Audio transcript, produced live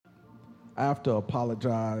I have to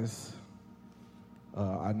apologize.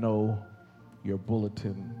 I know your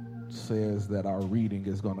bulletin says that our reading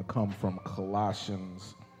is going to come from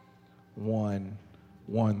Colossians 1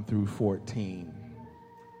 through 14.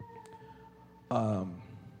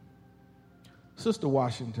 Sister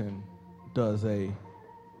Washington does a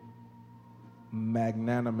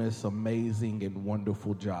magnanimous, amazing, and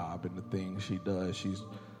wonderful job in the things she does. She's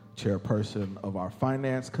chairperson of our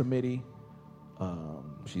finance committee.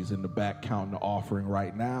 She's in the back counting the offering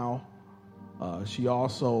right now. She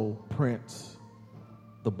also prints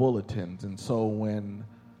the bulletins. And so when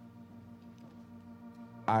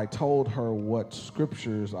I told her what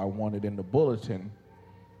scriptures I wanted in the bulletin,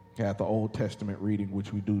 I had the Old Testament reading,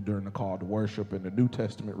 which we do during the call to worship, and the New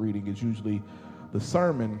Testament reading is usually the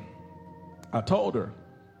sermon. I told her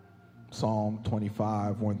Psalm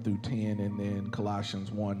 25, 1 through 10, and then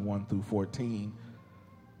Colossians 1 through 14.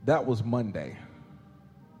 That was Monday.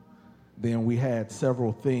 Then we had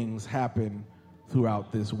several things happen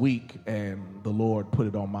throughout this week, and the Lord put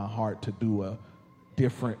it on my heart to do a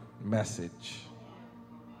different message.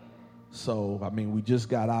 So, we just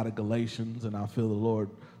got out of Galatians, and I feel the Lord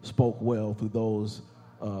spoke well through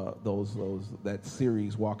that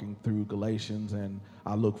series, walking through Galatians, and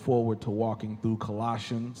I look forward to walking through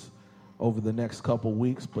Colossians over the next couple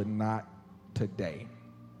weeks, but not today.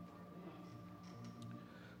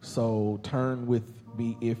 So turn with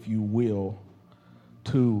me, if you will,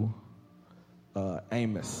 to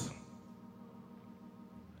Amos.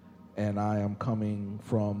 And I am coming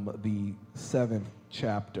from the 7th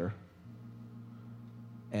chapter,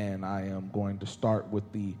 and I am going to start with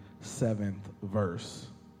the 7th verse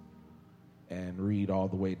and read all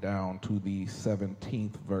the way down to the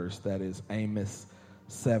 17th verse. That is Amos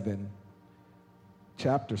 7,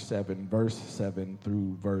 chapter 7, verse 7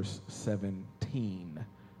 through verse 17.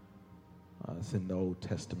 It's in the Old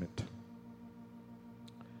Testament.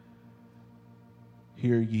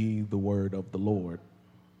 Hear ye the word of the Lord.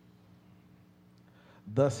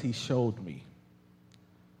 Thus he showed me.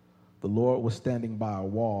 The Lord was standing by a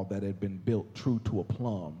wall that had been built true to a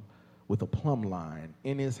plumb, with a plumb line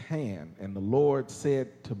in his hand. And the Lord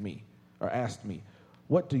said to me, or asked me,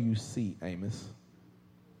 "What do you see, Amos?"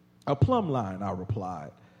 "A plumb line," I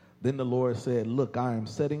replied. Then the Lord said, "Look, I am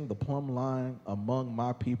setting the plumb line among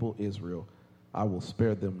my people Israel. I will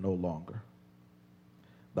spare them no longer.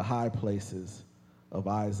 The high places of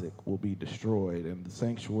Isaac will be destroyed, and the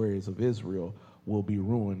sanctuaries of Israel will be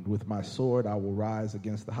ruined. With my sword I will rise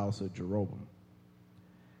against the house of Jeroboam."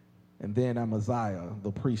 And then Amaziah,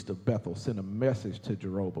 the priest of Bethel, sent a message to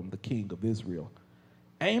Jeroboam, the king of Israel.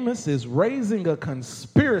 "Amos is raising a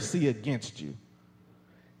conspiracy against you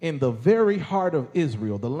in the very heart of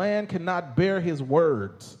Israel. The land cannot bear his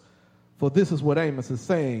words. For this is what Amos is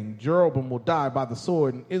saying: Jeroboam will die by the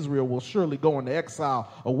sword, and Israel will surely go into exile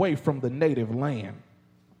away from the native land."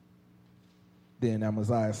 Then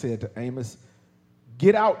Amaziah said to Amos,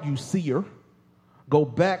 "Get out, you seer. Go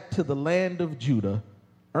back to the land of Judah.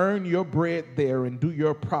 Earn your bread there and do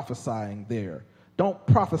your prophesying there. Don't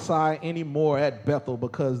prophesy anymore at Bethel,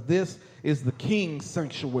 because this is the king's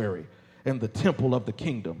sanctuary and the temple of the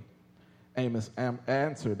kingdom." Amos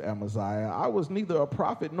answered Amaziah, "I was neither a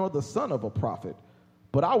prophet nor the son of a prophet,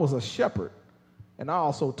 but I was a shepherd, and I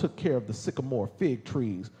also took care of the sycamore fig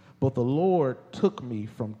trees. But the Lord took me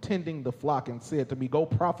from tending the flock and said to me, 'Go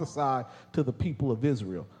prophesy to the people of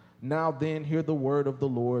Israel.' Now then, hear the word of the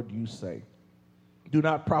Lord, you say. Do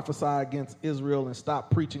not prophesy against Israel and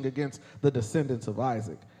stop preaching against the descendants of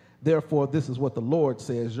Isaac. Therefore, this is what the Lord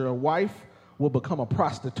says: Your wife will become a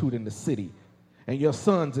prostitute in the city, and your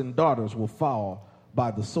sons and daughters will fall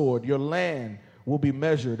by the sword. Your land will be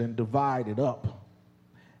measured and divided up,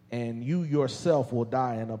 and you yourself will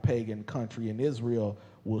die in a pagan country, and Israel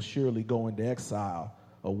will surely go into exile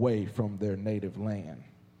away from their native land."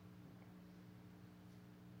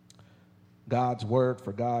 God's word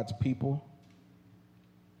for God's people,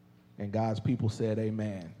 and God's people said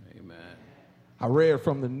amen. Amen. I read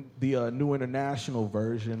from the New International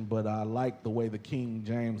Version, but I like the way the King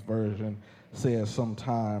James Version says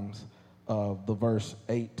sometimes the verse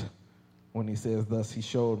 8, when he says, "Thus he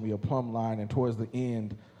showed me a plumb line," and towards the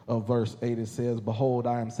end of verse 8 it says, "Behold,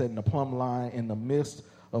 I am setting a plumb line in the midst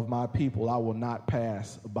of my people. I will not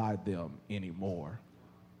pass by them anymore."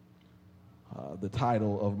 The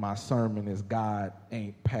title of my sermon is "God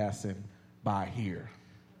Ain't Passing By Here."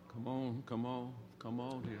 Come on, come on, come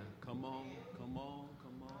on here. Come on, come on,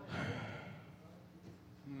 come on.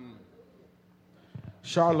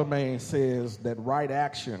 Charlemagne says that right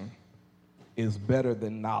action is better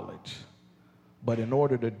than knowledge, but in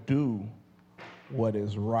order to do what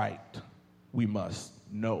is right, we must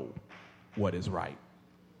know what is right.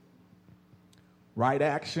 Right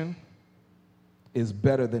action is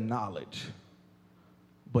better than knowledge.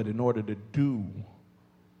 But in order to do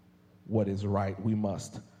what is right, we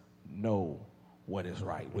must know what is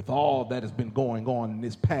right. With all that has been going on in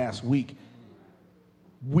this past week,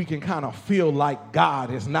 we can kind of feel like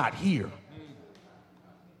God is not here.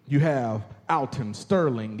 You have Alton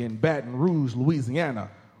Sterling in Baton Rouge, Louisiana,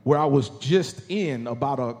 where I was just in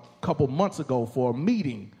about a couple months ago for a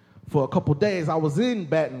meeting. For a couple days, I was in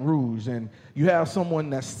Baton Rouge, and you have someone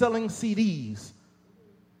that's selling CDs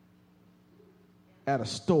at a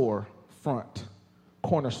store front,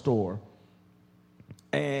 corner store,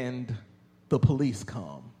 and the police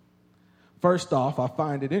come. First off, I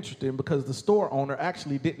find it interesting because the store owner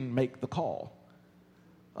actually didn't make the call.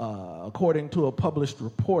 According to a published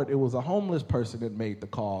report, it was a homeless person that made the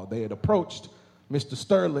call. They had approached Mr.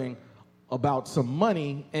 Sterling about some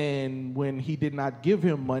money, and when he did not give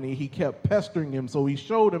him money, he kept pestering him, so he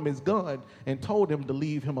showed him his gun and told him to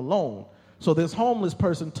leave him alone. So this homeless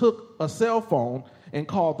person took a cell phone and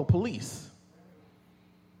called the police.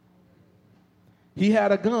 He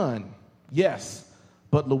had a gun, yes,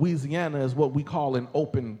 but Louisiana is what we call an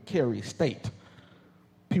open carry state.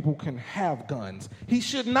 People can have guns. He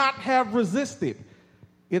should not have resisted.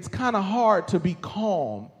 It's kind of hard to be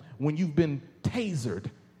calm when you've been tasered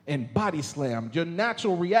and body slammed. Your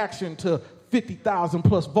natural reaction to 50,000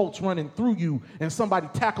 plus volts running through you and somebody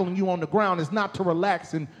tackling you on the ground is not to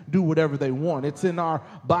relax and do whatever they want. It's in our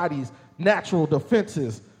body's natural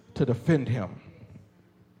defenses to defend him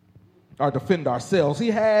or defend ourselves.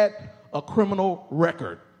 He had a criminal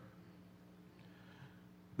record.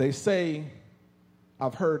 They say,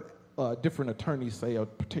 I've heard different attorneys say a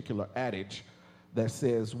particular adage that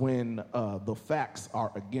says when the facts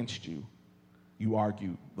are against you, you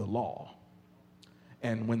argue the law.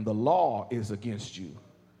 And when the law is against you,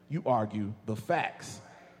 you argue the facts.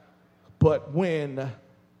 But when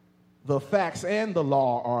the facts and the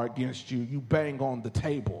law are against you, you bang on the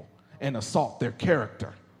table and assault their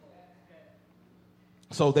character.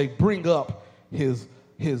 So they bring up his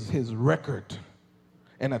record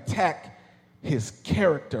and attack his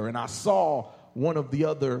character. And I saw one of the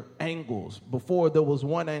other angles. Before, there was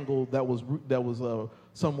one angle that was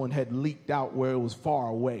someone had leaked out where it was far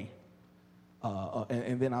away.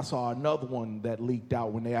 And then I saw another one that leaked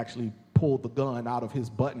out when they actually pulled the gun out of his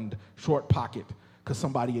buttoned short pocket because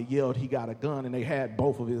somebody had yelled he got a gun, and they had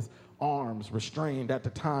both of his arms restrained at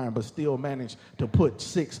the time, but still managed to put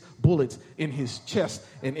 6 bullets in his chest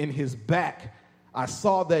and in his back. I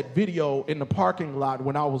saw that video in the parking lot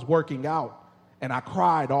when I was working out, and I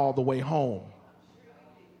cried all the way home.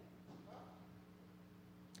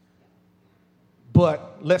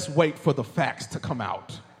 But let's wait for the facts to come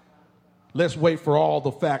out. Let's wait for all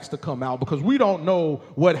the facts to come out because we don't know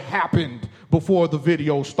what happened before the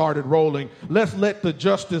video started rolling. Let's let the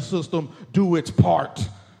justice system do its part.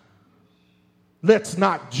 Let's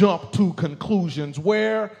not jump to conclusions.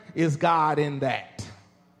 Where is God in that?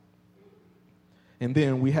 And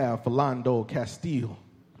then we have Philando Castile,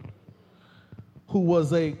 who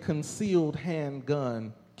was a concealed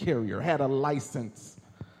handgun carrier, had a license,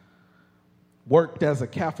 worked as a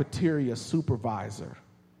cafeteria supervisor,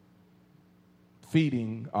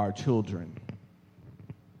 feeding our children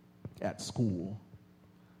at school,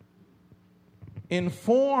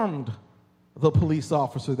 informed the police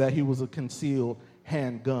officer that he was a concealed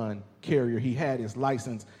handgun carrier. He had his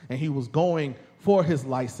license, and he was going for his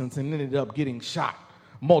license and ended up getting shot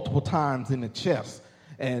multiple times in the chest.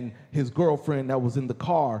 And his girlfriend that was in the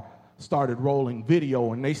car started rolling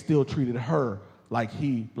video, and they still treated her like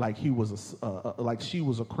she was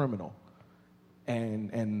a criminal.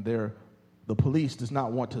 And the police does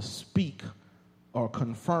not want to speak or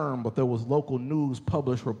confirm, but there was local news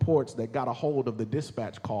published reports that got a hold of the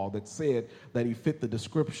dispatch call that said that he fit the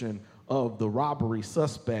description of the robbery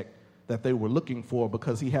suspect that they were looking for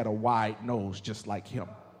because he had a wide nose just like him.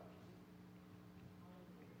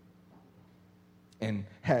 And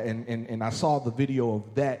I saw the video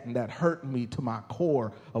of that, and that hurt me to my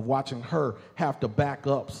core of watching her have to back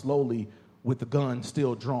up slowly with the gun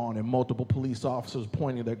still drawn and multiple police officers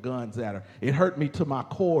pointing their guns at her. It hurt me to my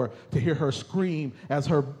core to hear her scream as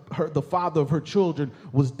the father of her children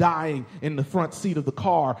was dying in the front seat of the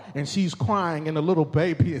car, and she's crying, and the little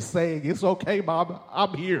baby is saying, "It's okay, Mom,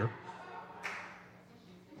 I'm here."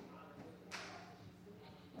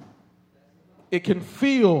 It can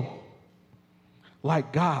feel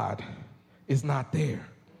like God is not there.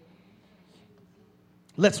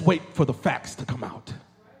 Let's wait for the facts to come out.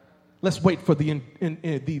 Let's wait for the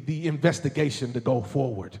investigation to go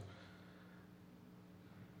forward.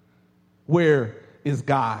 Where is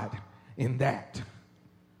God in that.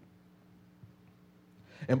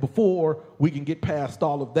 And before we can get past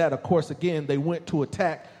all of that, of course, again, they went to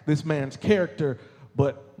attack this man's character,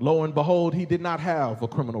 but lo and behold, he did not have a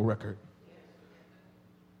criminal record.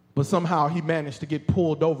 But somehow he managed to get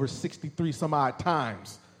pulled over 63 some odd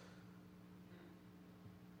times.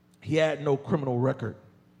 He had no criminal record.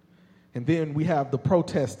 And then we have the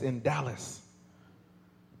protest in Dallas.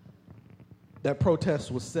 That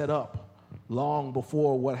protest was set up long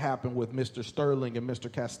before what happened with Mr. Sterling and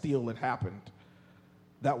Mr. Castile had happened.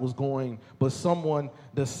 That was going, but someone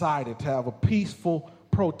decided to have a peaceful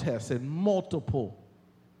protest, and multiple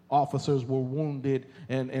officers were wounded,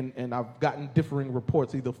 and I've gotten differing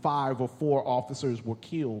reports. Either 5 or 4 officers were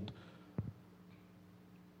killed.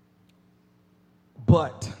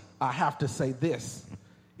 But I have to say this.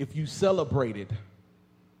 If you celebrated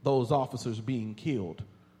those officers being killed,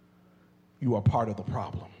 you are part of the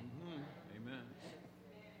problem. Amen.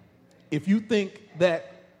 If you think that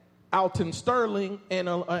Alton Sterling and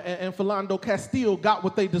Philando Castile got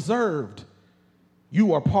what they deserved,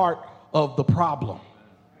 you are part of the problem.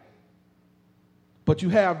 But you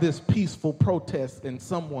have this peaceful protest, and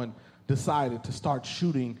someone decided to start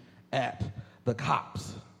shooting at the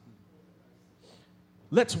cops.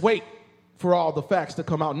 Let's wait for all the facts to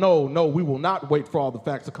come out. No, we will not wait for all the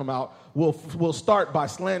facts to come out. We'll start by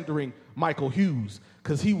slandering Michael Hughes,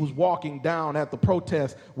 because he was walking down at the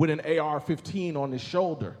protest with an AR-15 on his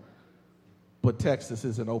shoulder. But Texas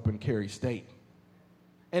is an open carry state,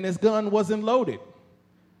 and his gun wasn't loaded.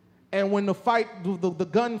 And when the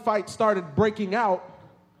gunfight started breaking out,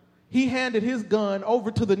 he handed his gun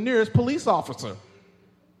over to the nearest police officer.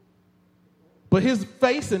 But his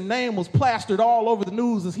face and name was plastered all over the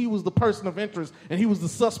news as he was the person of interest, and he was the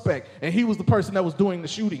suspect, and he was the person that was doing the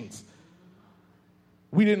shootings.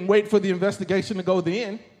 We didn't wait for the investigation to go to the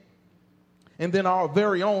end. And then our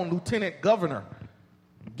very own lieutenant governor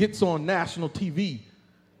gets on national TV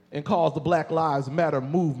and calls the Black Lives Matter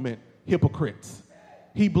movement hypocrites.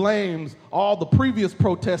 He blames all the previous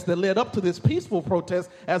protests that led up to this peaceful protest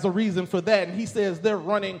as a reason for that. And he says they're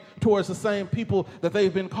running towards the same people that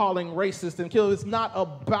they've been calling racist and killed. It's not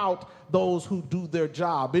about those who do their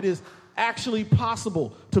job. It is actually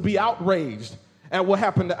possible to be outraged at what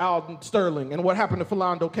happened to Alton Sterling and what happened to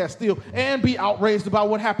Philando Castile, and be outraged about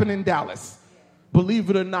what happened in Dallas. Believe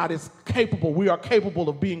it or not, it's capable. We are capable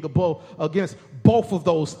of being against both of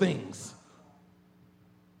those things.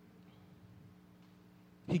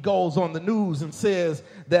 He goes on the news and says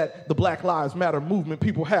that the Black Lives Matter movement,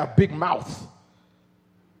 people have big mouths.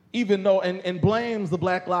 Even though, and blames the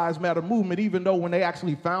Black Lives Matter movement, even though when they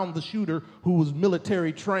actually found the shooter who was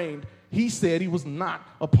military trained, he said he was not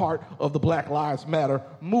a part of the Black Lives Matter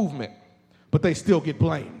movement. But they still get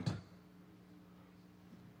blamed.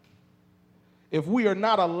 If we are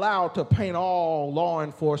not allowed to paint all law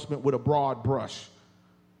enforcement with a broad brush,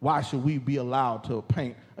 why should we be allowed to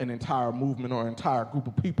paint an entire movement or an entire group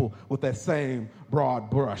of people with that same broad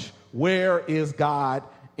brush? Where is God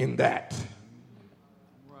in that?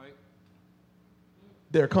 Right.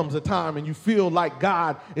 There comes a time and you feel like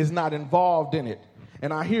God is not involved in it.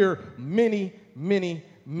 And I hear many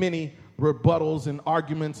rebuttals and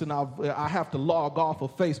arguments, and I have to log off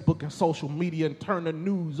of Facebook and social media and turn the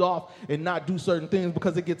news off and not do certain things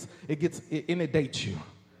because it inundates you.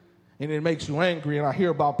 And it makes you angry. And I hear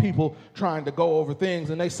about people trying to go over things,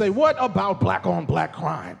 and they say, what about black-on-black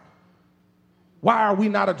crime? Why are we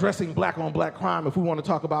not addressing black-on-black crime if we want to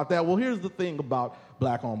talk about that? Well, here's the thing about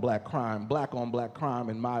black-on-black crime. Black-on-black crime,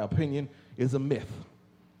 in my opinion, is a myth.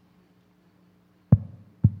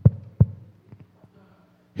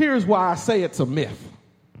 Here's why I say it's a myth.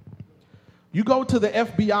 You go to the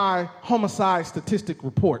FBI homicide statistic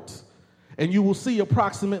reports, and you will see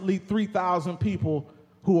approximately 3,000 people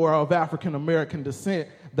who are of African American descent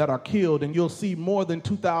that are killed, and you'll see more than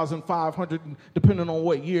 2,500, depending on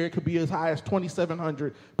what year. It could be as high as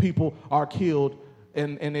 2,700 people are killed,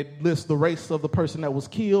 and it lists the race of the person that was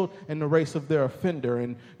killed and the race of their offender.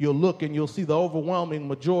 And you'll look and you'll see the overwhelming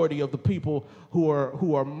majority of the people who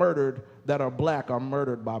are murdered that are black are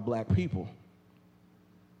murdered by black people.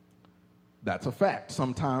 That's a fact,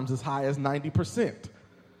 sometimes as high as 90%.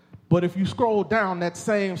 But if you scroll down that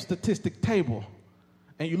same statistic table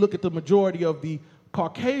and you look at the majority of the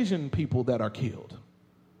Caucasian people that are killed,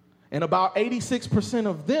 and about 86%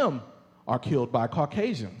 of them are killed by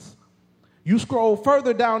Caucasians. You scroll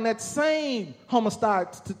further down that same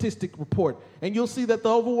homicide statistic report, and you'll see that the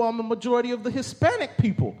overwhelming majority of the Hispanic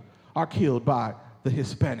people are killed by the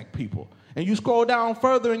Hispanic people. And you scroll down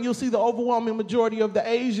further, and you'll see the overwhelming majority of the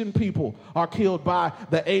Asian people are killed by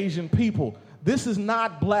the Asian people. This is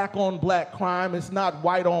not black on black crime. It's not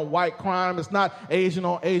white on white crime. It's not Asian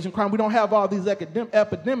on Asian crime. We don't have all these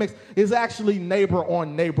epidemics. It's actually neighbor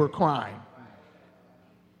on neighbor crime.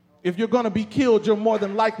 If you're going to be killed, you're more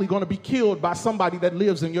than likely going to be killed by somebody that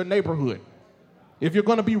lives in your neighborhood. If you're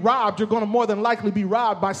going to be robbed, you're going to more than likely be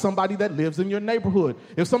robbed by somebody that lives in your neighborhood.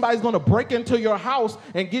 If somebody's going to break into your house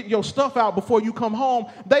and get your stuff out before you come home,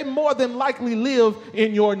 they more than likely live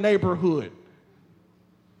in your neighborhood.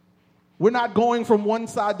 We're not going from one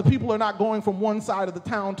side. The people are not going from one side of the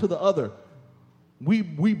town to the other. We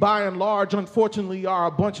by and large, unfortunately, are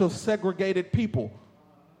a bunch of segregated people.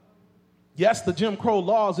 Yes, the Jim Crow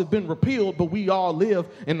laws have been repealed, but we all live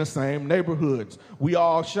in the same neighborhoods. We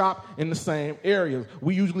all shop in the same areas.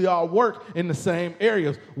 We usually all work in the same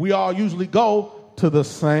areas. We all usually go to the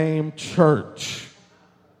same church.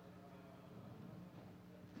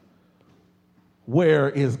 Where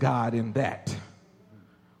is God in that?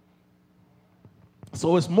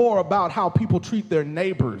 So it's more about how people treat their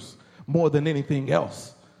neighbors more than anything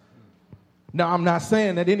else. Now, I'm not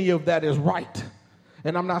saying that any of that is right.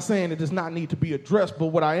 And I'm not saying it does not need to be addressed, but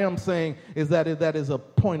what I am saying is that that is a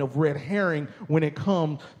point of red herring when it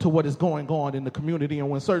comes to what is going on in the community and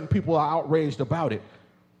when certain people are outraged about it.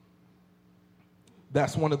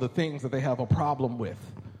 That's one of the things that they have a problem with.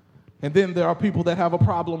 And then there are people that have a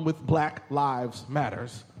problem with Black Lives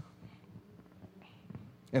Matters.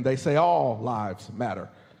 And they say all lives matter.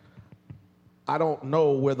 I don't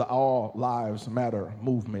know where the All Lives Matter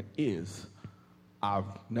movement is. I've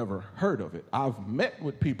never heard of it. I've met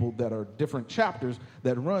with people that are different chapters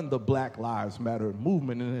that run the Black Lives Matter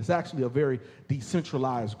movement, and it's actually a very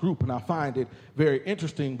decentralized group, and I find it very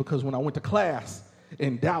interesting because when I went to class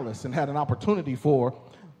in Dallas and had an opportunity for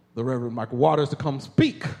the Reverend Michael Waters to come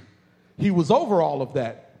speak, he was over all of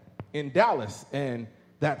that in Dallas, and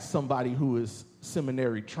that's somebody who is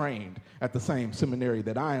seminary trained at the same seminary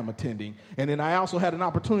that I am attending. And then I also had an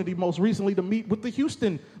opportunity most recently to meet with the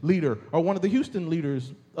Houston leader, or one of the Houston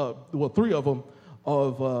leaders, three of them,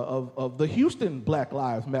 of the Houston Black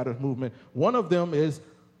Lives Matter movement. One of them is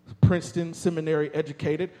Princeton seminary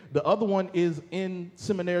educated. The other one is in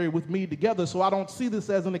seminary with me together, so I don't see this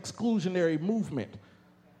as an exclusionary movement.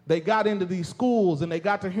 They got into these schools and they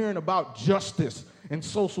got to hearing about justice and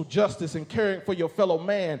social justice and caring for your fellow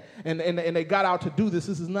man, and they got out to do this.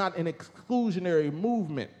 This is not an exclusionary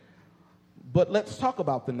movement. But let's talk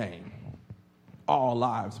about the name. All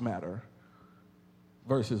Lives Matter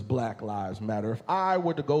versus Black Lives Matter. If I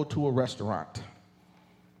were to go to a restaurant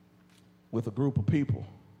with a group of people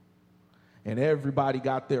and everybody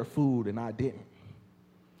got their food and I didn't,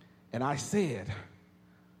 and I said,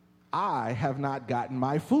 I have not gotten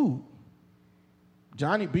my food.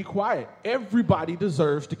 Johnny, be quiet. Everybody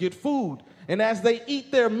deserves to get food. And as they eat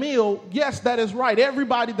their meal, yes, that is right.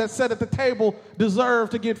 Everybody that sat at the table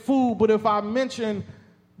deserves to get food. But if I mention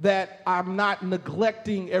that I'm not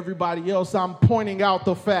neglecting everybody else, I'm pointing out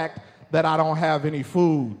the fact that I don't have any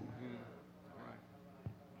food.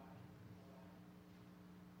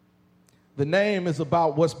 The name is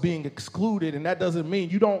about what's being excluded, and that doesn't mean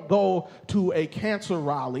you don't go to a cancer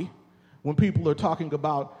rally when people are talking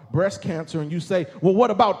about breast cancer and you say, well,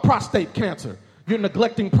 what about prostate cancer? You're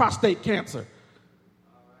neglecting prostate cancer.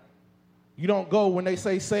 You don't go when they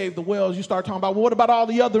say save the whales, you start talking about, well, what about all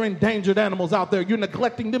the other endangered animals out there? You're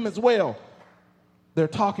neglecting them as well. They're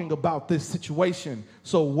talking about this situation.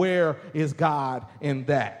 So where is God in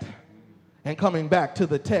that? And coming back to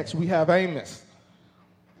the text, we have Amos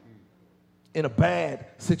in a bad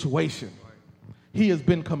situation. He has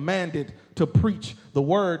been commanded to preach the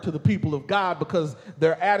word to the people of God because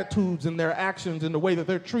their attitudes and their actions and the way that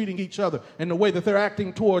they're treating each other and the way that they're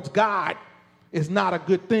acting towards God is not a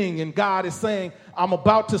good thing. And God is saying, I'm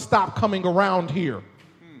about to stop coming around here.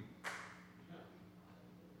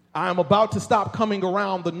 I am about to stop coming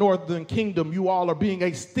around the northern kingdom. You all are being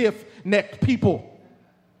a stiff-necked people,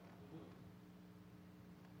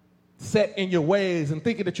 set in your ways and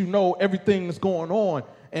thinking that you know everything that's going on.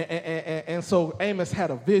 And so Amos had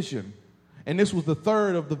a vision. And this was the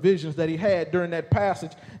third of the visions that he had during that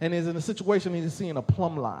passage, and is in a situation he's seeing a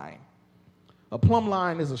plumb line. A plumb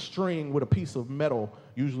line is a string with a piece of metal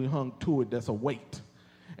usually hung to it that's a weight.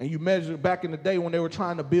 And you measure, back in the day when they were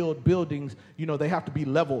trying to build buildings, you know, they have to be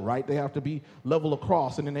level, right? They have to be level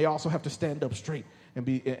across, and then they also have to stand up straight and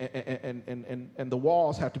be and the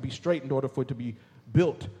walls have to be straight in order for it to be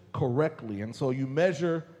built correctly. And so you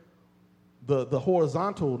measure the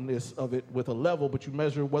horizontalness of it with a level, but you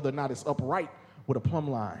measure whether or not it's upright with a plumb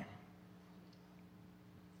line.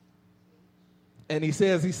 And he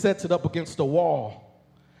says he sets it up against a wall.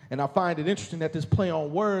 And I find it interesting that this play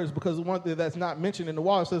on words, because the one thing that's not mentioned in the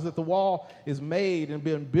wall, it says that the wall is made and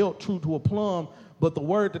been built true to a plumb, but the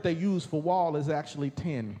word that they use for wall is actually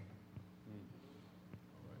tin.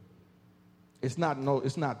 It's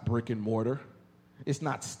not brick and mortar. It's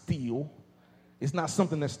not steel. It's not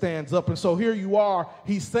something that stands up. And so here you are,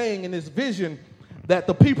 he's saying in this vision that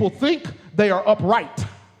the people think they are upright,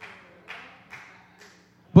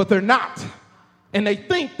 but they're not. And they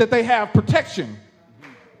think that they have protection,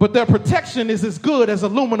 but their protection is as good as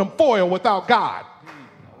aluminum foil without God.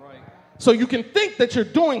 So you can think that you're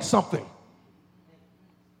doing something.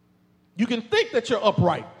 You can think that you're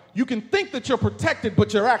upright. You can think that you're protected,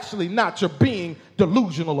 but you're actually not. You're being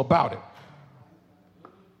delusional about it.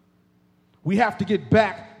 We have to get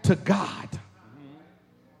back to God.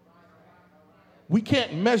 We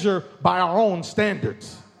can't measure by our own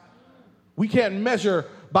standards. We can't measure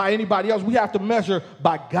by anybody else. We have to measure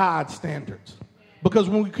by God's standards. Because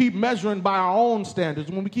when we keep measuring by our own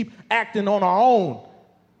standards, when we keep acting on our own,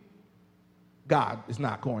 God is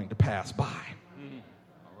not going to pass by.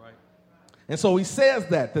 And so he says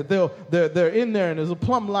that they're in there and there's a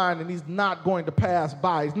plumb line and he's not going to pass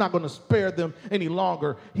by. He's not going to spare them any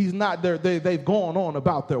longer. He's not there. They've gone on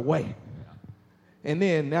about their way. And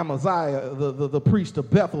then Amaziah, the priest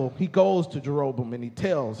of Bethel, he goes to Jeroboam and he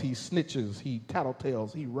tells, he snitches, he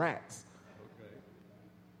tattletales, he rats. Okay.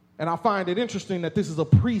 And I find it interesting that this is a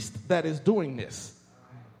priest that is doing this.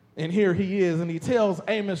 And here he is and he tells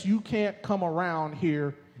Amos, you can't come around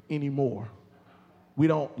here anymore. We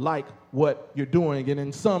don't like what you're doing. And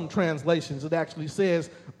in some translations, it actually says,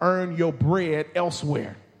 earn your bread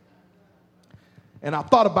elsewhere. And I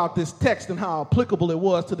thought about this text and how applicable it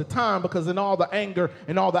was to the time, because in all the anger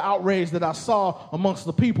and all the outrage that I saw amongst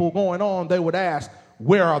the people going on, they would ask,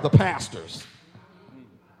 where are the pastors?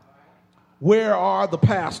 Where are the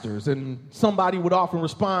pastors? And somebody would often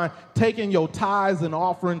respond, taking your tithes and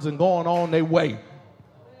offerings and going on their way.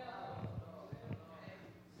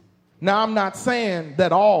 Now, I'm not saying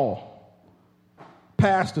that all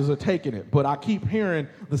pastors are taking it, but I keep hearing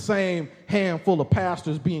the same handful of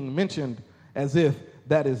pastors being mentioned as if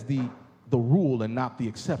that is the rule and not the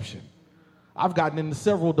exception. I've gotten into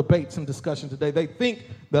several debates and discussions today. They think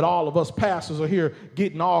that all of us pastors are here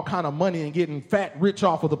getting all kind of money and getting fat rich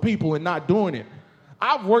off of the people and not doing it.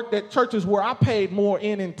 I've worked at churches where I paid more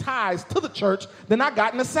in tithes to the church than I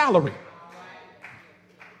got in a salary.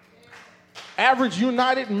 Average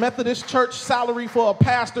United Methodist Church salary for a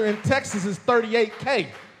pastor in Texas is $38K.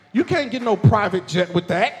 You can't get no private jet with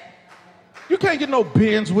that. You can't get no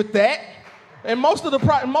Benz with that. And most of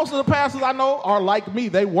the pastors I know are like me.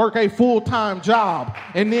 They work a full-time job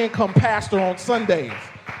and then come pastor on Sundays.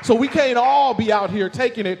 So we can't all be out here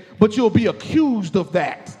taking it, but you'll be accused of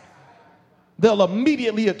that. They'll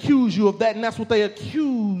immediately accuse you of that, and that's what they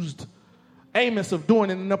accused Amos of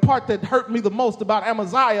doing. And the part that hurt me the most about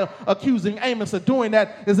Amaziah accusing Amos of doing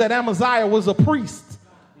that is that Amaziah was a priest.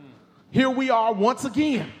 Here we are once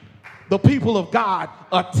again, the people of God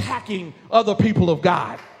attacking other people of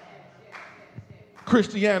God.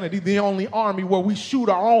 Christianity, the only army where we shoot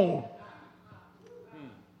our own.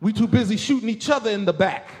 We too busy shooting each other in the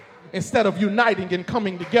back instead of uniting and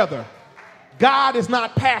coming together. God is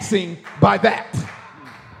not passing by that.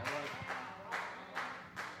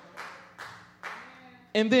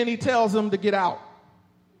 And then he tells them to get out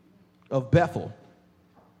of Bethel.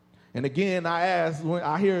 And again, when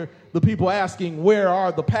I hear the people asking, where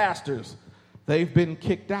are the pastors? They've been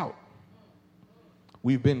kicked out.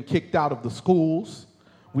 We've been kicked out of the schools.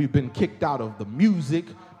 We've been kicked out of the music.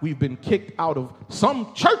 We've been kicked out of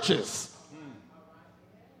some churches.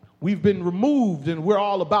 We've been removed, and we're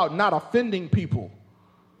all about not offending people.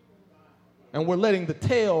 And we're letting the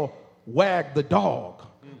tail wag the dog.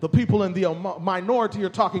 The people in the minority are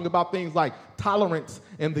talking about things like tolerance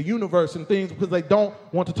and the universe and things because they don't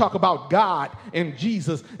want to talk about God and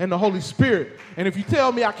Jesus and the Holy Spirit. And if you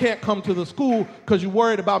tell me I can't come to the school because you're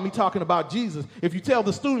worried about me talking about Jesus, if you tell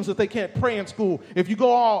the students that they can't pray in school, if you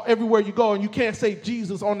go everywhere you go and you can't say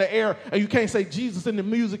Jesus on the air and you can't say Jesus in the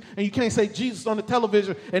music and you can't say Jesus on the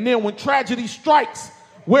television, and then when tragedy strikes,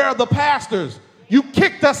 where are the pastors? You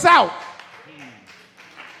kicked us out.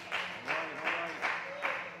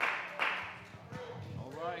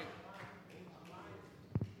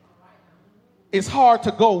 It's hard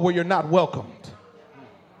to go where you're not welcomed.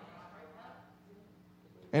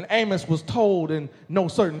 And Amos was told in no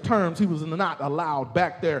certain terms he was not allowed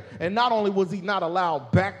back there. And not only was he not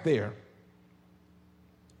allowed back there,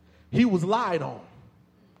 he was lied on.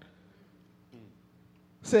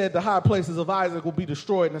 Said the high places of Isaac will be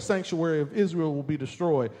destroyed and the sanctuary of Israel will be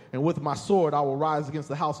destroyed. And with my sword I will rise against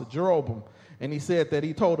the house of Jeroboam. And he said that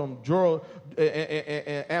he told him,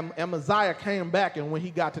 Amaziah came back, and when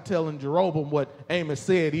he got to telling Jeroboam what Amos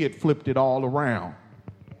said, he had flipped it all around,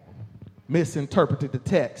 misinterpreted the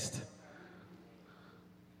text,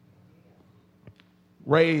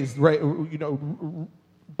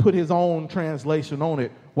 put his own translation on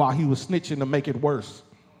it while he was snitching to make it worse.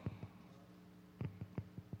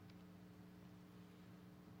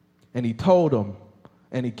 And he told him,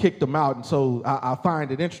 and he kicked him out. And so I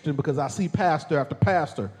find it interesting because I see pastor after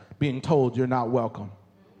pastor being told you're not welcome.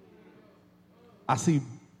 I see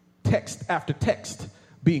text after text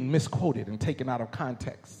being misquoted and taken out of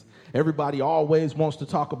context. Everybody always wants to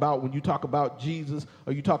talk about, when you talk about Jesus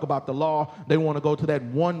or you talk about the law, they want to go to that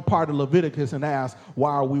one part of Leviticus and ask,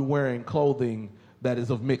 why are we wearing clothing that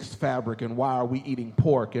is of mixed fabric, and why are we eating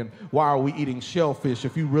pork, and why are we eating shellfish?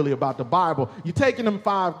 If you really about the Bible, you're taking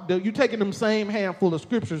them same handful of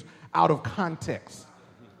scriptures out of context.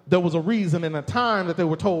 There was a reason and a time that they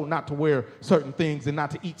were told not to wear certain things and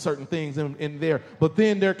not to eat certain things in there. But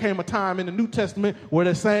then there came a time in the New Testament where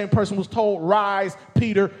the same person was told, rise,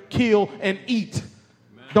 Peter, kill, and eat.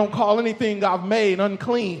 Amen. Don't call anything I've made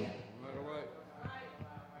unclean. Right.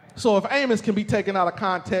 So if Amos can be taken out of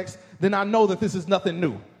context, then I know that this is nothing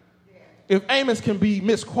new. If Amos can be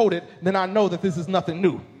misquoted, then I know that this is nothing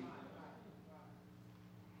new.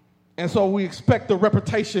 And so we expect the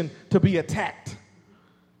reputation to be attacked.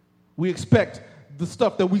 We expect the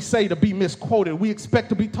stuff that we say to be misquoted. We expect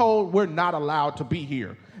to be told we're not allowed to be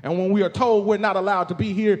here. And when we are told we're not allowed to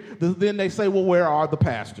be here, then they say, well, where are the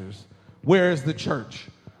pastors? Where is the church?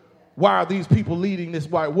 Why are these people leading this?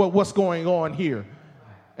 What's going on here?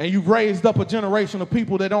 And you've raised up a generation of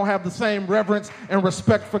people that don't have the same reverence and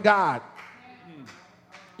respect for God.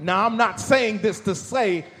 Now, I'm not saying this to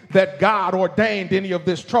say that God ordained any of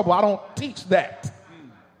this trouble. I don't teach that.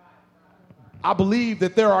 I believe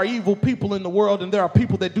that there are evil people in the world and there are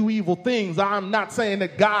people that do evil things. I'm not saying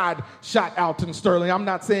that God shot Alton Sterling. I'm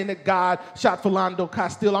not saying that God shot Philando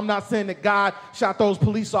Castile. I'm not saying that God shot those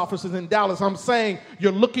police officers in Dallas. I'm saying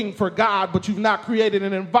you're looking for God, but you've not created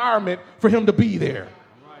an environment for him to be there.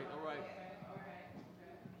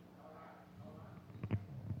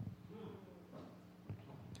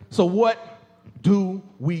 So what do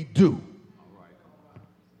we do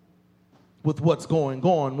with what's going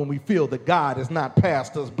on when we feel that God has not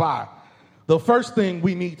passed us by? The first thing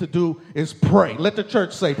we need to do is pray. Let the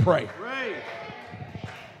church say pray. Pray.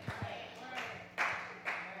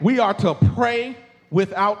 We are to pray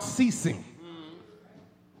without ceasing.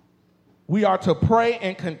 We are to pray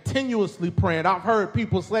and continuously pray. And I've heard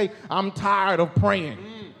people say, I'm tired of praying.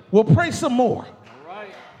 Well, pray some more.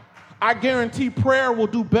 I guarantee prayer will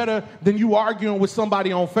do better than you arguing with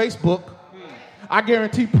somebody on Facebook. I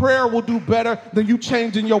guarantee prayer will do better than you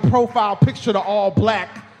changing your profile picture to all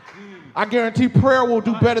black. I guarantee prayer will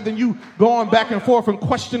do better than you going back and forth and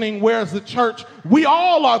questioning where's the church. We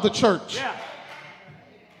all are the church.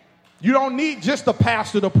 You don't need just a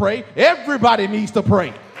pastor to pray. Everybody needs to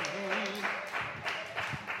pray.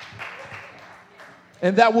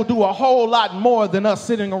 And that will do a whole lot more than us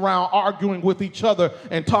sitting around arguing with each other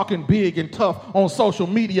and talking big and tough on social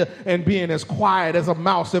media and being as quiet as a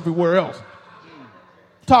mouse everywhere else.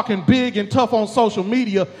 Talking big and tough on social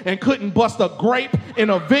media and couldn't bust a grape in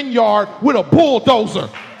a vineyard with a bulldozer.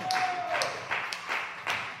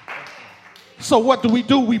 So what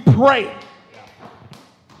do? We pray.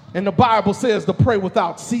 And the Bible says to pray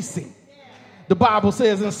without ceasing. The Bible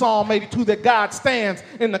says in Psalm 82 that God stands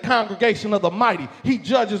in the congregation of the mighty. He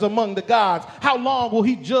judges among the gods. How long will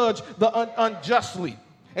he judge the unjustly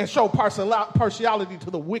and show partiality to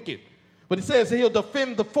the wicked? But it says he'll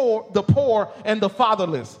defend the poor and the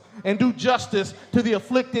fatherless and do justice to the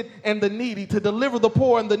afflicted and the needy, to deliver the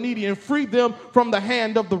poor and the needy and free them from the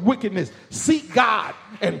hand of the wickedness. Seek God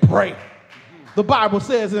and pray. The Bible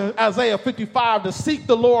says in Isaiah 55 to seek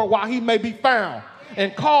the Lord while he may be found,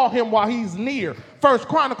 and call him while he's near. First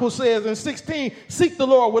Chronicles says in 16, seek the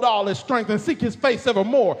Lord with all his strength and seek his face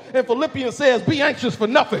evermore. And Philippians says, be anxious for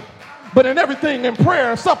nothing, but in everything in prayer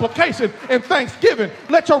and supplication and thanksgiving,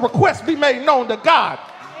 let your requests be made known to God.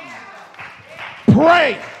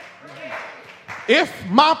 Pray. If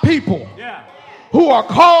my people who are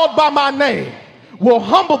called by my name will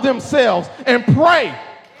humble themselves and pray,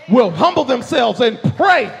 will humble themselves and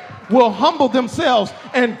pray, will humble themselves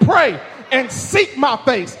and pray, and seek my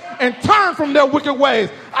face and turn from their wicked ways,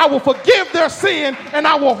 I will forgive their sin and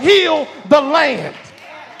I will heal the land.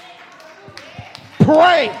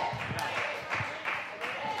 Pray.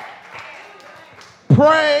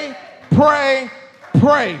 Pray, pray,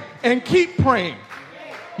 pray, and keep praying.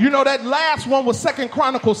 You know that last one was 2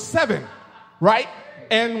 Chronicles 7, right?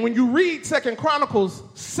 And when you read 2 Chronicles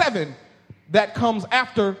 7, that comes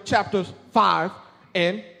after chapters 5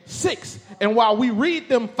 and 6. And while we read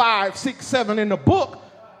them 5, 6, 7 in the book,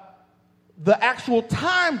 the actual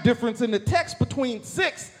time difference in the text between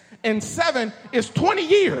 6 and 7 is 20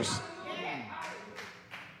 years.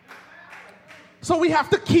 So we have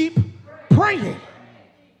to keep praying.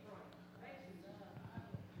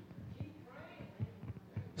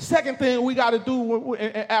 Second thing we got to do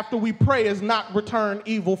after we pray is not return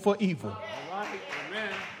evil for evil. All right. Amen.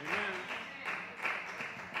 Amen.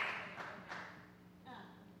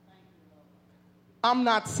 I'm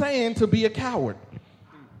not saying to be a coward.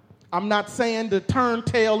 I'm not saying to turn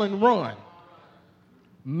tail and run.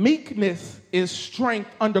 Meekness is strength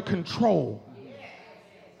under control.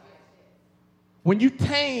 When you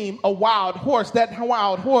tame a wild horse, that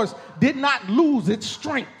wild horse did not lose its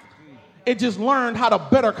strength. It just learned how to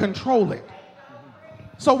better control it.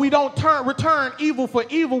 So we don't return evil for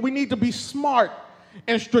evil. We need to be smart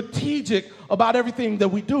and strategic about everything that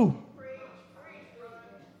we do.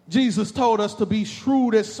 Jesus told us to be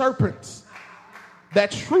shrewd as serpents.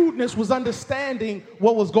 That shrewdness was understanding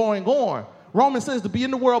what was going on. Romans says to be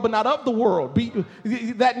in the world, but not of the world.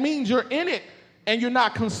 That means you're in it and you're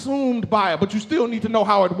not consumed by it, but you still need to know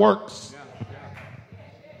how it works.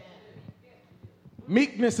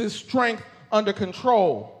 Meekness is strength under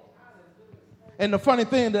control. And the funny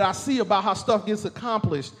thing that I see about how stuff gets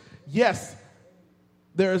accomplished, yes,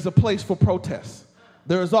 there is a place for protest.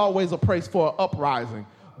 There is always a place for an uprising.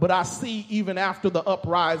 But I see even after the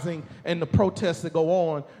uprising and the protests that go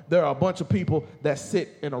on, there are a bunch of people that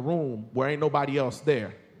sit in a room where ain't nobody else there.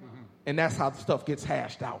 Mm-hmm. And that's how the stuff gets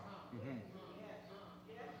hashed out. Mm-hmm.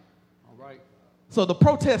 All right. So the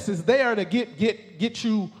protest is there to get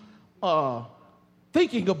you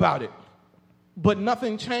thinking about it. But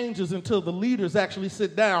nothing changes until the leaders actually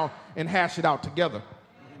sit down and hash it out together.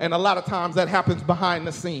 And a lot of times that happens behind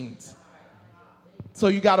the scenes. So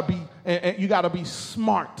you got to be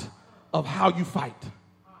smart of how you fight.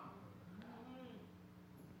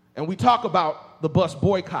 And we talk about the bus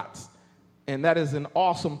boycotts, and that is an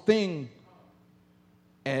awesome thing.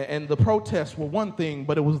 And the protests were one thing,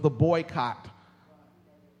 but it was the boycott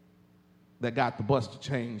that got the bus to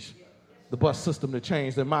change, the bus system to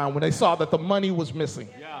change their mind when they saw that the money was missing.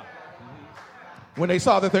 Yeah. When they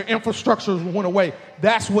saw that their infrastructure went away,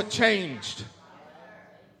 that's what changed.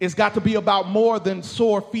 It's got to be about more than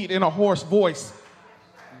sore feet and a hoarse voice.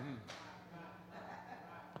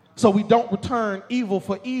 So we don't return evil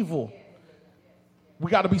for evil. We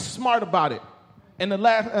got to be smart about it. And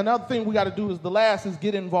another thing we got to do is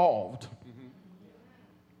get involved.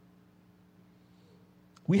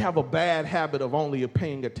 We have a bad habit of only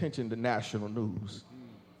paying attention to national news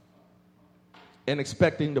and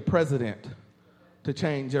expecting the president to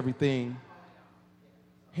change everything,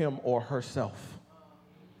 him or herself.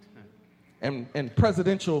 And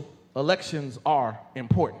presidential elections are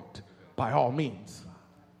important by all means.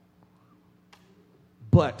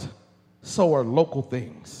 But so are local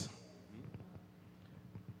things.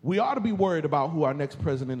 We ought to be worried about who our next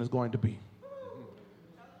president is going to be.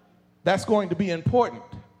 That's going to be important.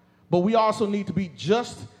 But we also need to be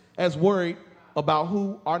just as worried about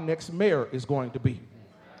who our next mayor is going to be.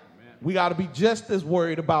 We got to be just as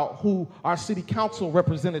worried about who our city council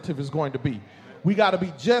representative is going to be. We got to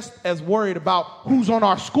be just as worried about who's on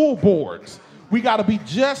our school boards. We got to be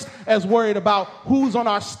just as worried about who's on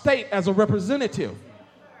our state as a representative.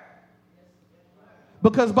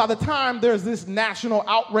 Because by the time there's this national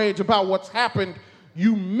outrage about what's happened,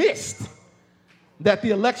 you missed that the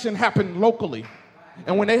election happened locally.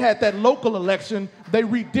 And when they had that local election, they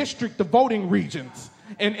redistricted the voting regions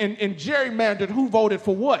and gerrymandered who voted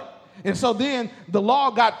for what. And so then the law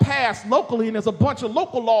got passed locally, and there's a bunch of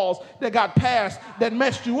local laws that got passed that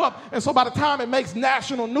messed you up. And so by the time it makes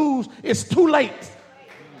national news, it's too late.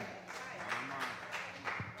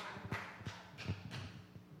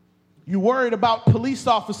 You worried about police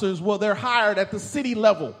officers? Well, they're hired at the city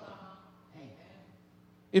level.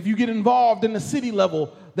 If you get involved in the city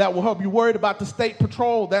level, that will help you. Worried about the state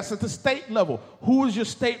patrol? That's at the state level. Who is your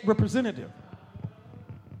state representative?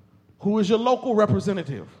 Who is your local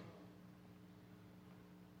representative?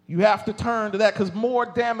 You have to turn to that because more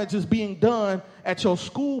damage is being done at your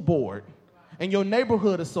school board and your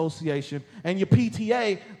neighborhood association and your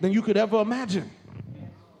PTA than you could ever imagine.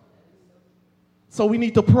 So we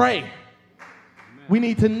need to pray. Amen. We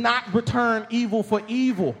need to not return evil for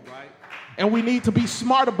evil. Right. And we need to be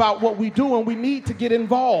smart about what we do, and we need to get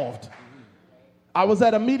involved. I was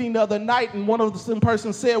at a meeting the other night, and some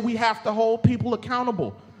person said we have to hold people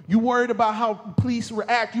accountable. You worried about how police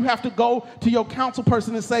react. You have to go to your council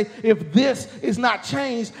person and say, if this is not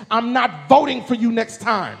changed, I'm not voting for you next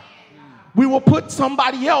time. We will put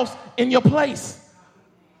somebody else in your place.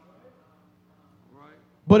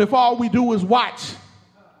 But if all we do is watch,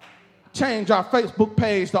 change our Facebook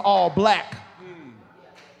page to all black,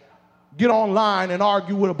 get online and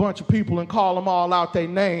argue with a bunch of people and call them all out their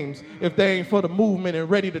names if they ain't for the movement and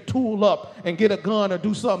ready to tool up and get a gun or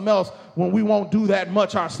do something else when we won't do that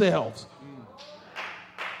much ourselves,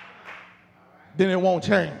 then it won't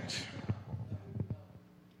change.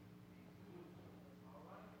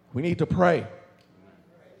 We need to pray,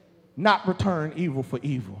 not return evil for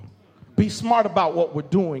evil. Be smart about what we're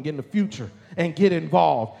doing in the future and get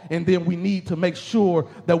involved. And then we need to make sure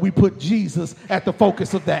that we put Jesus at the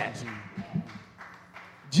focus of that.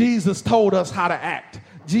 Jesus told us how to act.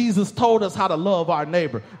 Jesus told us how to love our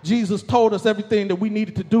neighbor. Jesus told us everything that we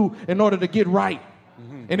needed to do in order to get right.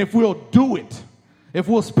 And if we'll do it, if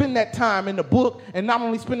we'll spend that time in the book, and not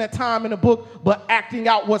only spend that time in the book, but acting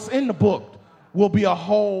out what's in the book, we'll be a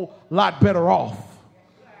whole lot better off.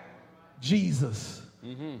 Jesus,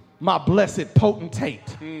 my blessed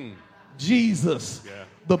potentate. Jesus,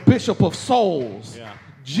 the bishop of souls.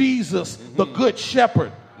 Jesus, the good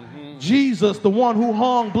shepherd. Jesus, the one who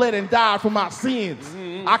hung, bled, and died for my sins.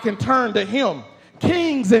 I can turn to him.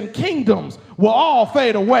 Kings and kingdoms will all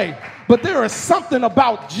fade away, but there is something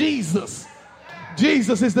about Jesus.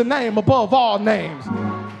 Jesus is the name above all names.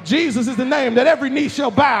 Jesus is the name that every knee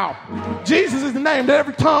shall bow. Jesus is the name that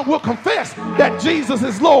every tongue will confess that Jesus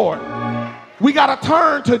is Lord. We got to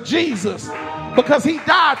turn to Jesus because he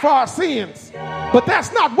died for our sins. But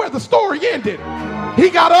that's not where the story ended. He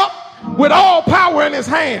got up with all power in his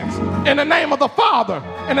hands. In the name of the Father,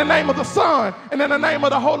 in the name of the Son, and in the name of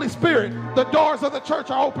the Holy Spirit, the doors of the church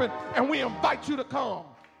are open, and we invite you to come.